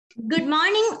Good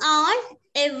morning all.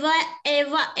 A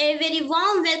very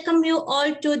warm welcome you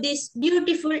all to this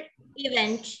beautiful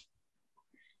event.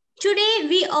 Today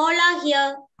we all are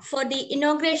here for the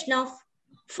inauguration of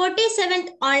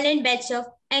 47th online batch of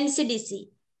Ncdc.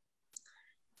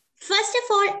 First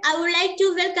of all, I would like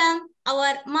to welcome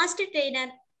our master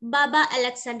trainer Baba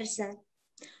Alexander sir,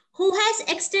 who has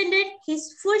extended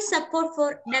his full support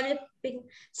for developing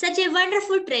such a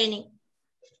wonderful training.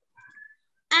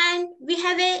 And we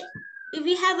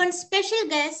have one special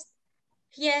guest,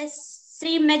 yes,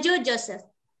 SRI.MEJO Joseph.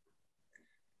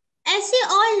 As you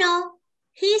all know,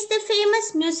 he is the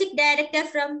famous music director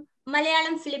from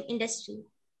Malayalam film industry.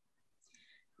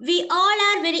 We all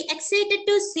are very excited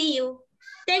to see you.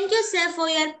 Thank you, sir, for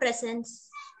your presence.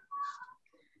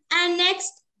 And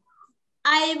next,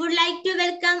 I would like to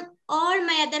welcome all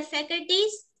my other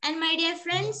faculties and my dear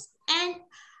friends and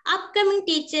upcoming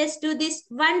teachers to this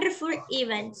wonderful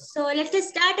event. So let us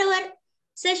start our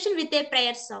session with a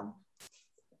prayer song.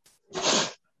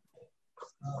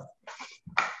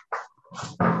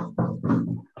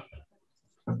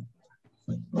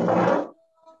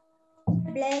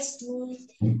 Bless me,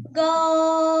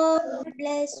 God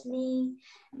bless me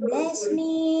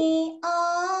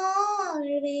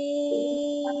always.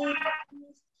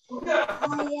 I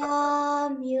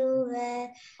am your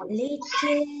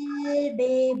little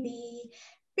baby,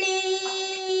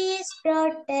 please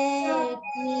protect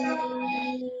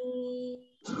me.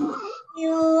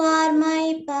 You are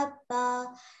my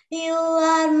papa, you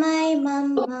are my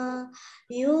mama,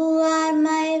 you are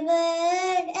my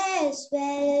word as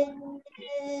well.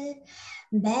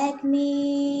 Back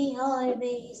me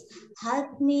always,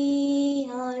 hug me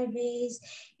always,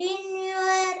 in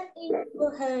your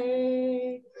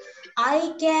heart.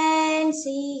 I can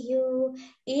see you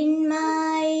in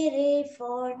my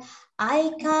rainfall,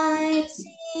 I can't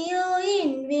see you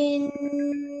in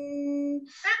wind.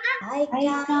 I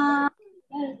can't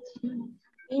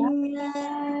in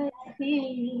your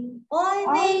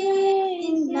always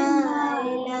in my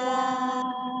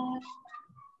life.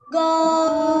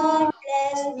 God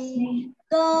bless me,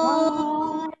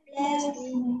 God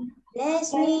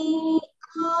bless me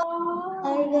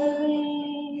always.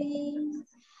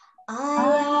 I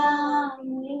am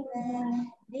your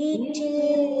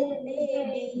little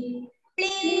baby,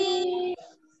 please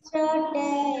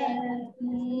protect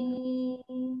me.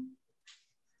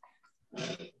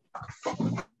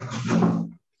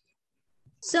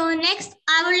 So next,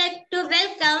 I would like to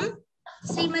welcome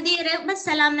Srimati Rebba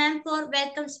Salam ma'am for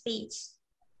welcome speech.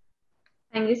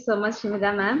 Thank you so much,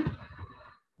 Shimida ma'am.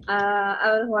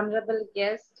 Our honorable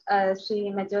guest,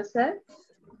 SRI.MEJO sir.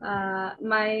 Our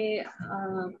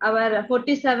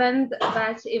 47th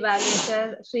batch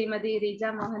evaluator, Srimati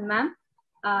Rija Mohan ma'am,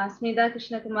 Smita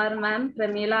Krishna Kumar ma'am,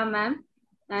 Pramila ma'am,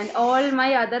 and all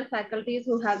my other faculties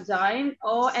who have joined,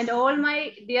 and all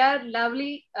my dear,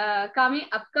 lovely,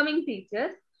 upcoming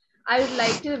teachers. I would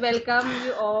like to welcome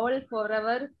you all for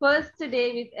our first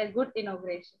day with a good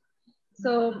inauguration.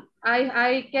 So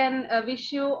I can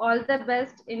wish you all the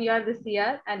best in your this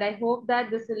year, and I hope that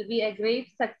this will be a great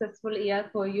successful year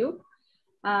for you.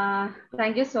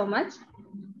 Thank you so much.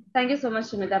 Thank you so much,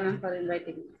 Shimita ma'am, for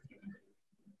inviting me.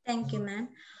 Thank you, ma'am.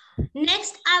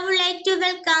 Next, I would like to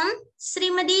welcome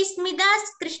Srimati Smita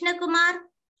Krishna Kumar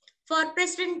for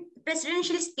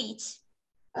presidential speech.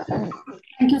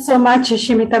 Thank you so much,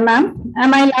 Shimita ma'am.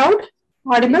 Am I loud?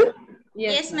 Audible?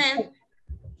 Yes, ma'am.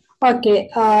 Okay.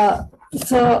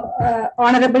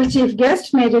 Honorable Chief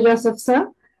Guest, Major Joseph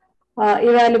sir,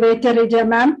 Evaluator Rija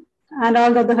ma'am, and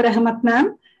all the Rahmat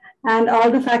ma'am, and all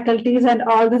the faculties and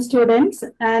all the students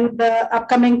and the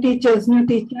upcoming teachers, new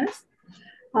teachers.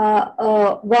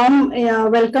 Warm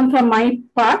welcome from my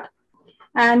part.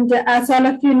 And as all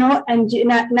of you know,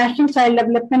 National Child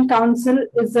Development Council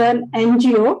is an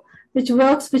NGO which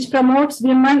promotes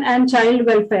women and child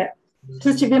welfare.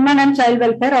 It's a women and child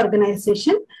welfare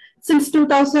organization. Since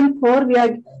 2004, we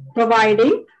are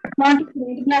providing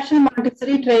international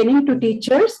Montessori training to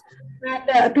teachers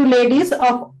and to ladies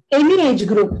of any age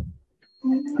group.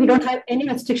 We don't have any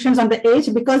restrictions on the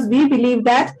age because we believe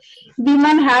that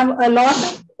women have a lot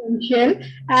of potential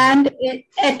and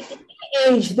at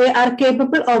age they are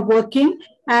capable of working,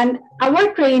 and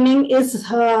our training is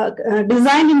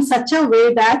designed in such a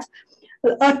way that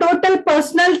a total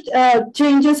personal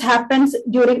changes happens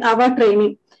during our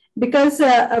training, because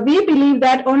we believe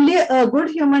that only a good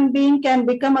human being can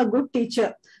become a good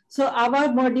teacher. So our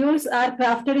modules are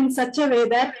crafted in such a way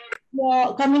that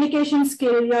your communication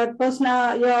skill, your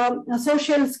personal, your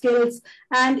social skills,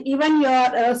 and even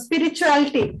your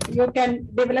spirituality, you can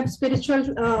develop spiritual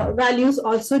values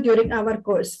also during our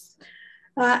course.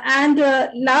 And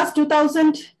last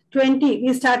 2020,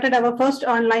 we started our first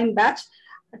online batch.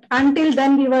 Until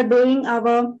then, we were doing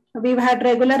we've had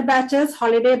regular batches,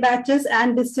 holiday batches,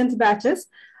 and distance batches.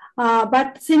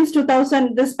 But since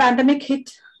 2000, this pandemic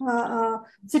hit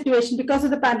situation, because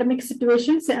of the pandemic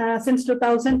situation, since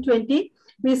 2020,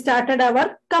 we started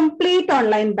our complete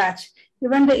online batch.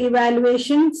 Even the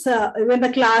evaluations, even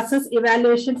the classes,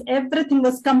 evaluations, everything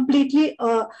was completely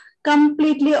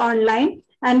online,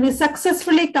 and we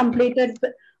successfully completed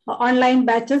online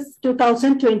batches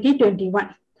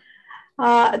 2020-21.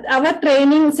 Our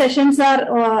training sessions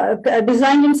are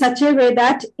designed in such a way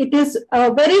that it is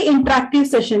very interactive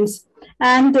sessions,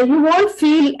 and you won't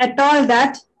feel at all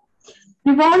that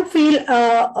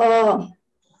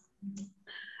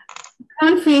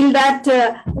that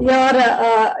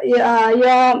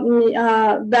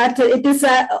that it is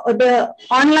the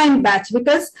online batch,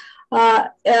 because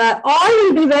all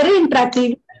will be very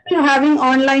interactive. You're having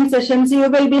online sessions, you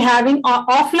will be having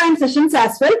offline sessions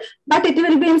as well, but it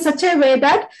will be in such a way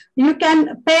that you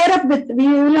can pair up with, we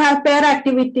will have pair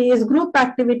activities, group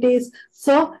activities.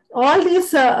 So all these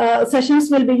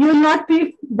sessions will be, you will not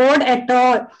be bored at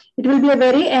all. It will be a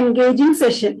very engaging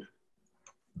session.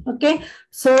 Okay,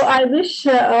 so I wish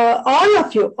all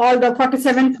of you, all the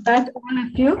 47th batch, all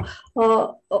of you,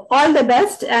 all the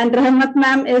best. And Rahmat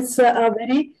ma'am is a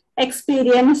very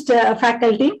experienced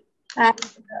faculty, and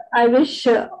I wish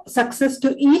success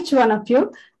to each one of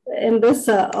you in this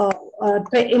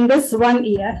 1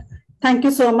 year. Thank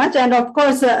you so much. And of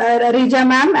course, Rija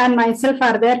ma'am and myself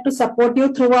are there to support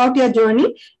you throughout your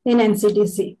journey in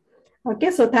NCDC. Okay,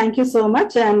 so thank you so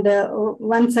much. And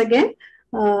once again,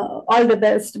 all the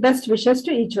best wishes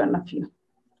to each one of you.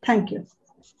 Thank you.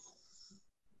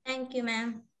 Thank you, ma'am.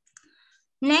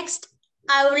 Next,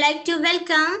 I would like to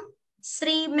welcome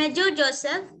SRI.MEJO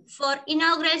Joseph for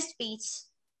inaugural speech.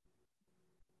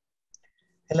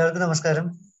 എല്ലാവർക്കും നമസ്കാരം.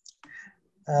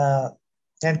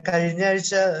 ഞാൻ കഴിഞ്ഞ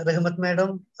ആഴ്ച റഹ്മത്ത്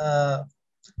madam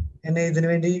എന്നെ ഇതിനു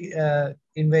വേണ്ടി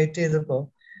invite ചെയ്തപ്പോൾ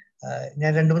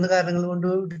ഞാൻ 2-3 കാരണങ്ങൾ കൊണ്ട്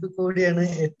കൂടിയാണ്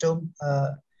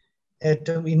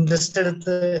ഏറ്റവും ഇൻട്രസ്റ്റ്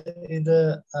എടുത്ത്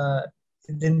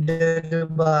ഇതിന്റെ ഒരു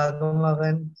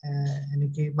ഭാഗമാകാൻ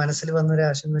എനിക്ക് മനസ്സിൽ വന്നൊരു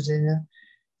ആശയം എന്ന് വെച്ച് കഴിഞ്ഞാൽ,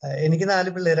 എനിക്ക് 4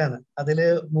 പിള്ളേരാണ്. അതില്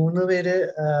 3 പേര്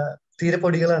തീരെ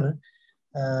പൊടികളാണ്.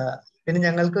 പിന്നെ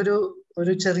ഞങ്ങൾക്കൊരു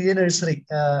ചെറിയ നഴ്സറി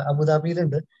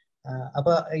അബുദാബിയിലുണ്ട്.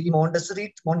 അപ്പൊ ഈ മോണ്ടിസറി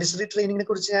ട്രെയിനിങ്ങിനെ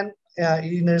കുറിച്ച് ഞാൻ ഈ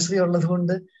നഴ്സറി ഉള്ളത്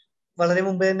കൊണ്ട് വളരെ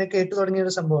മുമ്പേ തന്നെ കേട്ടു തുടങ്ങിയ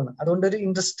ഒരു സംഭവമാണ്. അതുകൊണ്ട് ഒരു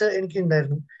ഇൻട്രസ്റ്റ് എനിക്ക്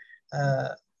ഉണ്ടായിരുന്നു.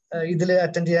 ഇതിൽ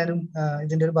അറ്റൻഡ് ചെയ്യാനും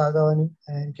ഇതിന്റെ ഒരു ഭാഗമാവാനും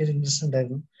എനിക്കൊരു ഇൻട്രസ്റ്റ്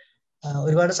ഉണ്ടായിരുന്നു.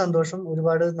 ഒരുപാട് സന്തോഷം,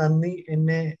 ഒരുപാട് നന്ദി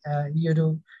എന്നെ ഈ ഒരു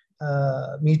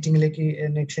മീറ്റിംഗിലേക്ക്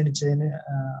എന്നെ ക്ഷണിച്ചതിന്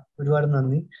ഒരുപാട്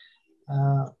നന്ദി.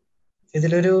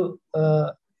 ഇതിലൊരു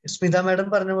സ്മിത മാഡം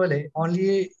പറഞ്ഞ പോലെ only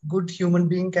A good human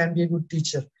being can be A good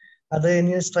teacher, അത്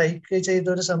എന്നെ സ്ട്രൈക്ക് ചെയ്ത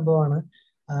ഒരു സംഭവമാണ്.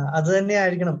 അത് തന്നെ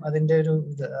ആയിരിക്കണം അതിന്റെ ഒരു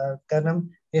ഇത്. കാരണം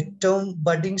ഏറ്റവും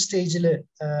ബഡിങ്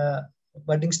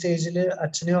സ്റ്റേജില്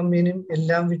അച്ഛനും അമ്മേനും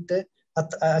എല്ലാം വിട്ട്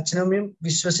അച്ഛനും അമ്മയും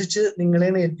വിശ്വസിച്ച്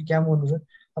നിങ്ങളെയാണ് ഏൽപ്പിക്കാൻ പോകുന്നത്.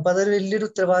 അപ്പൊ അതൊരു വലിയൊരു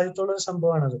ഉത്തരവാദിത്തമുള്ള ഒരു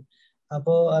സംഭവമാണത്.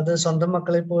 അപ്പോ അത് സ്വന്തം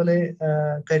മക്കളെ പോലെ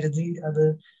കരുതി അത്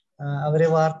അവരെ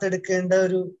വാർത്തെടുക്കേണ്ട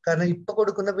കാരണം ഇപ്പൊ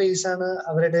കൊടുക്കുന്ന ബേസാണ്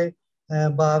അവരുടെ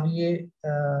ഭാവിയെ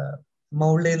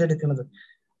മൗൾഡ് ചെയ്തെടുക്കുന്നത്.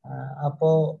 അപ്പോ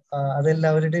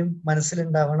അതെല്ലാവരുടെയും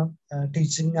മനസ്സിലുണ്ടാവണം.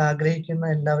 ടീച്ചിങ് ആഗ്രഹിക്കുന്ന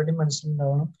എല്ലാവരുടെയും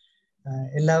മനസ്സിലുണ്ടാവണം.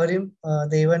 എല്ലാവരെയും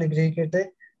ദൈവം അനുഗ്രഹിക്കട്ടെ.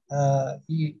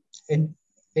 ഈ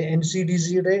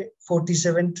NCDCയുടെ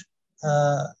 47th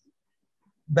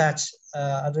ബാച്ച്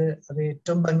അത്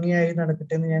ഏറ്റവും ഭംഗിയായി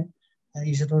നടക്കട്ടെ എന്ന് ഞാൻ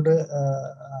ഈശ്വരനോട്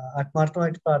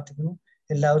ആത്മാർത്ഥമായിട്ട് പ്രാർത്ഥിക്കുന്നു.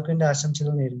 എല്ലാവർക്കും എന്റെ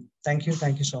ആശംസകൾ നേരുന്നു. Thank you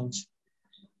so much.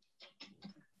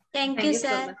 Thank you,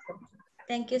 sir.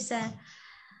 Thank you, sir.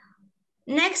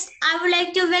 Next, I would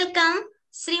like to welcome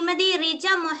Srimati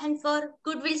Rija Mohan for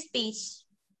goodwill speech.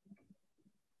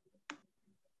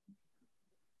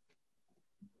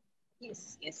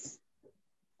 Yes.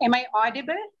 Am I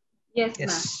audible? Yes, Yes.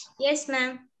 ma'am. Yes,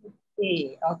 ma'am.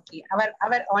 Okay.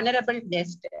 Our honorable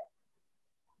guest,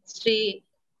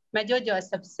 SRI.MEJO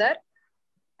Joseph sir,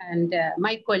 and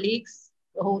my colleagues,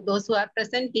 those who are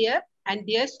present here, and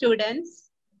dear students.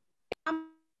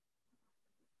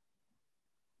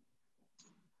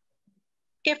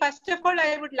 Okay, first of all,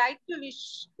 I would like to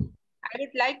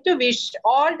wish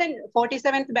all the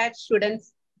 47th batch students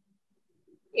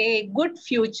a good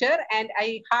future, and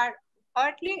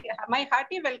my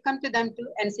hearty welcome to them to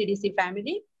NCDC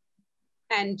family.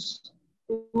 And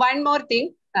one more thing,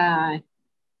 I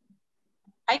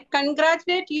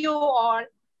congratulate you all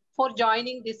for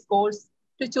joining this course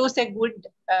to choose a good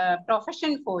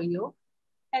profession for you.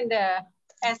 And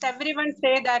as everyone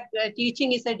say that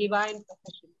teaching is a divine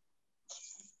profession,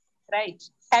 right?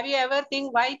 Have you ever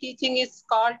think why teaching is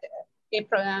called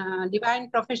a divine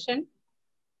profession?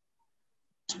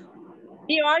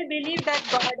 We all believe that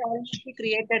God already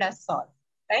created us all,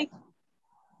 right?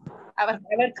 Our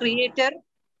creator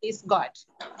is God.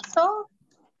 So,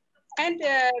 and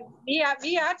we are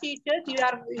teachers. You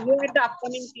are the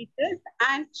upcoming teachers,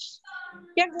 and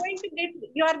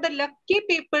you are the lucky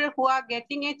people who are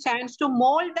getting a chance to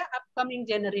mold the upcoming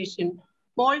generation,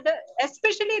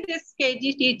 especially this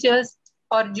KG teachers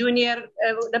or junior,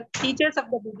 the teachers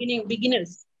of the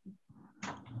beginners,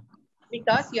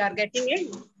 because you are getting a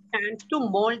chance to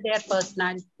mold their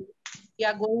personality. You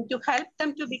are going to help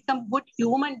them to become good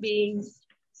human beings.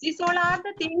 These all are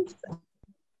the things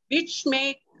which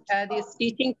make this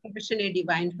teaching profession a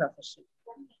divine profession.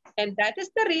 And that is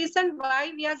the reason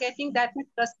why we are getting that much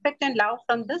respect and love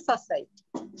from the society,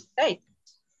 right?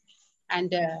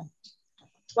 And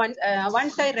once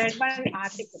I read one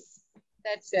article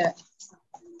that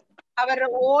about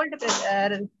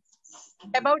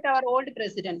our old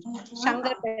president,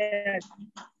 Shankar Dayal.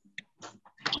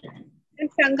 And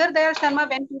Shankar Dayal Sharma,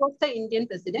 when he was the Indian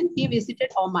president, he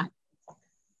visited Oman.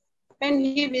 When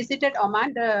he visited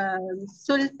Oman, the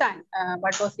Sultan,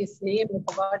 what was his name? I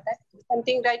forgot that.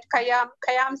 Something like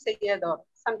Khayyam Sayyid or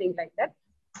something like that.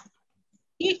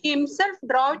 He himself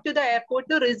drove to the airport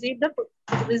to receive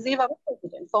our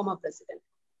president, former president.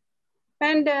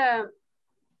 And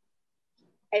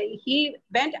he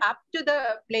went up to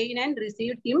the plane and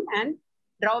received him and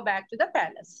drove back to the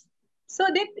palace. So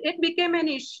it became an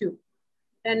issue.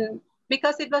 And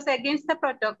because it was against the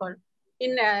protocol.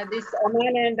 In this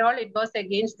Oman and all, it was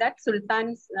against that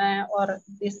sultans or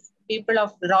these people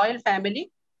of royal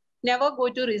family never go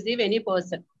to receive any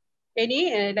person,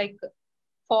 any like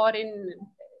foreign,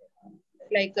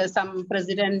 like some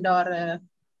president or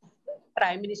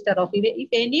prime minister of, if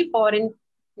any foreign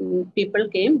people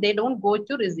came, they don't go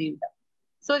to receive them.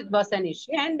 So it was an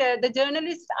issue. And the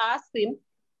journalist asked him,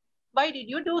 why did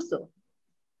you do so?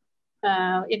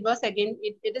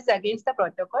 It is against the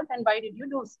protocol, and why did you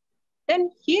do so?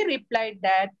 Then he replied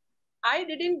that I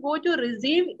didn't go to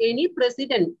receive any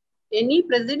president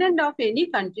of any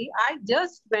country. I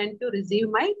just went to receive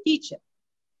my teacher.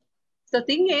 The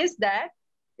thing is that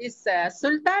this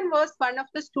Sultan was one of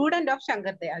the students of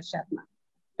Shankar Dayal Sharma.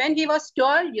 When he was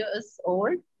 12 years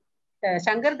old,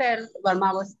 Shankar Dayal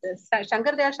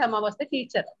Sharma was the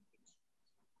teacher.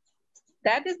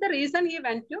 That is the reason he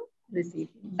went to receive.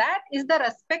 That is the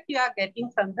respect you are getting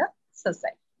from the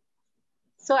society.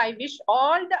 So I wish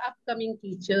all the upcoming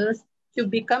teachers to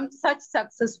become such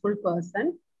successful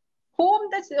person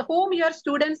whom your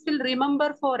students will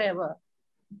remember forever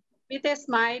with a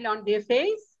smile on their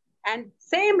face and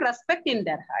same respect in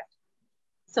their heart.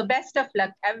 So best of luck,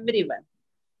 everyone.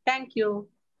 Thank you.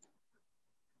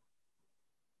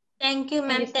 Thank you,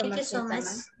 ma'am. Thank you so much.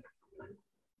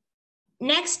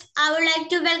 Next, I would like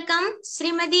to welcome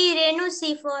Srimati Renu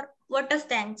C for vote of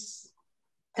thanks.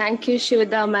 Thank you,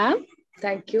 Shivada ma'am.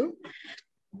 Thank you.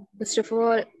 First of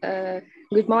all,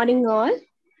 good morning all.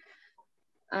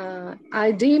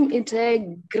 I deem it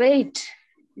a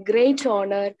great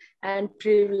honor and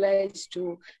privilege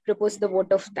to propose the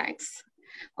vote of thanks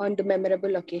on the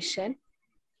memorable occasion,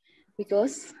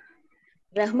 because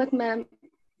Rahmat ma'am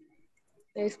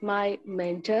is my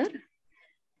mentor.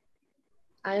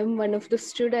 I am one of the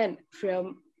students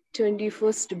from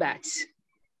 21st batch.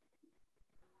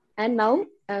 And now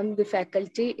I'm the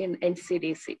faculty in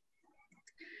Ncdc.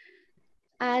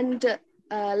 And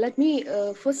let me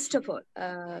first of all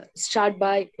start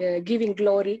by giving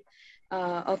glory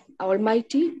of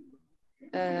Almighty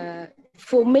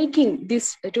for making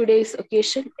this today's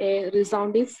occasion a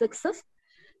resounding success.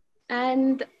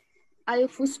 And I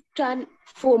first and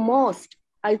foremost,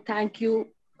 I thank you,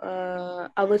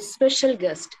 our special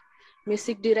guest,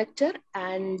 music director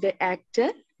and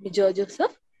actor, Major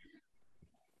Joseph.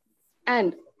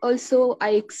 And also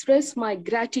I express my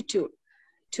gratitude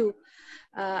to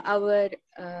our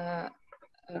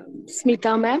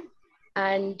Smita ma'am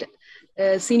and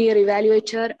senior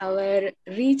evaluator, our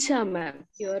Richa ma'am,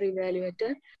 your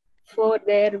evaluator, for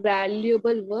their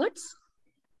valuable words.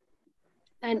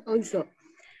 And also,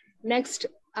 next,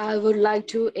 I would like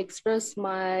to express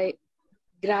my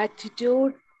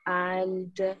gratitude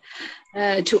and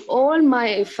to all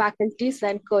my faculties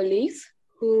and colleagues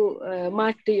who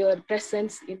marked your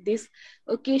presence in this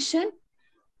occasion.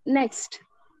 Next,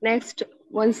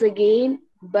 once again,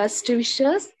 best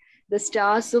wishes, the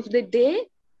stars of the day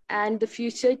and the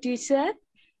future teacher,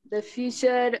 the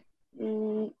future,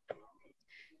 the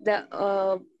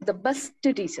best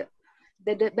teacher.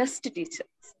 the best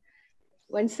teachers.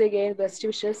 Once again, best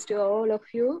wishes to all of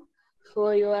you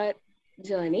for your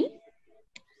journey.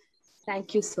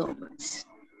 Thank you so much.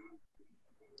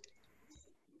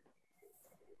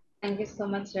 Thank you so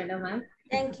much, Reda ma'am.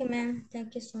 Thank you, ma'am.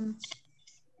 Thank you so much.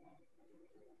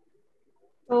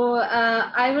 So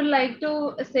I would like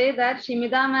to say that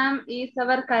Shimida ma'am is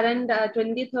our current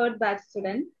 23rd batch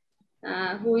student,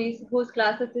 whose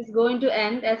classes is going to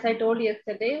end, as I told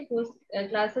yesterday, whose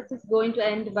classes is going to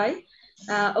end by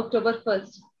October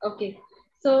 1st. Okay.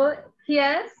 So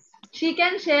here she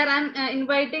can share. I'm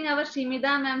inviting our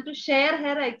Shimida ma'am to share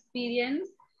her experience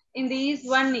in these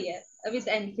 1 year with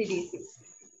NCDC.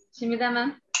 Shimida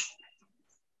ma'am.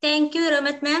 Thank you,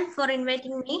 Ramat ma'am, for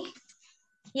inviting me.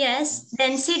 Yes, the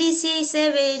NCDC is a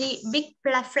very big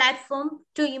platform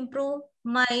to improve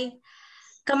my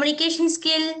communication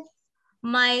skill,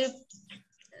 my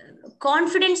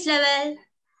confidence level,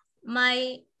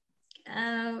 my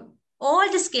all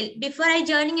the skill. Before I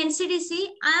joining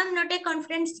NCDC, I am not a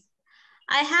confidence.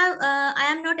 I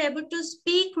am not able to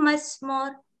speak much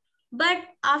more. But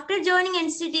after joining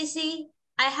NCDC,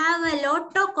 I have a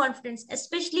lot of confidence.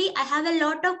 Especially, I have a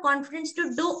lot of confidence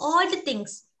to do all the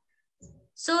things.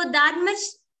 So that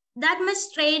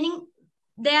much training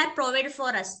they are provided for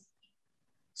us.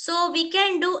 So we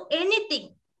can do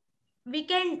anything. We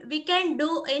can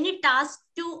do any task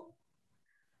to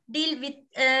deal with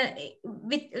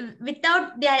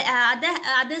without the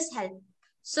others' help.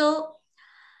 So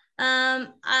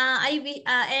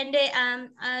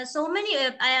so many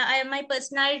my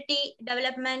personality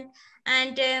development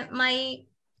and my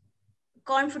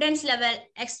confidence level,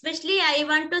 especially I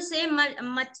want to say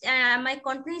my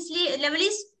confidence level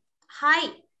is high.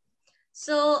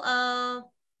 So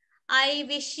I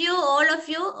wish you all of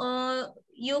you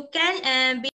you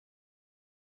can be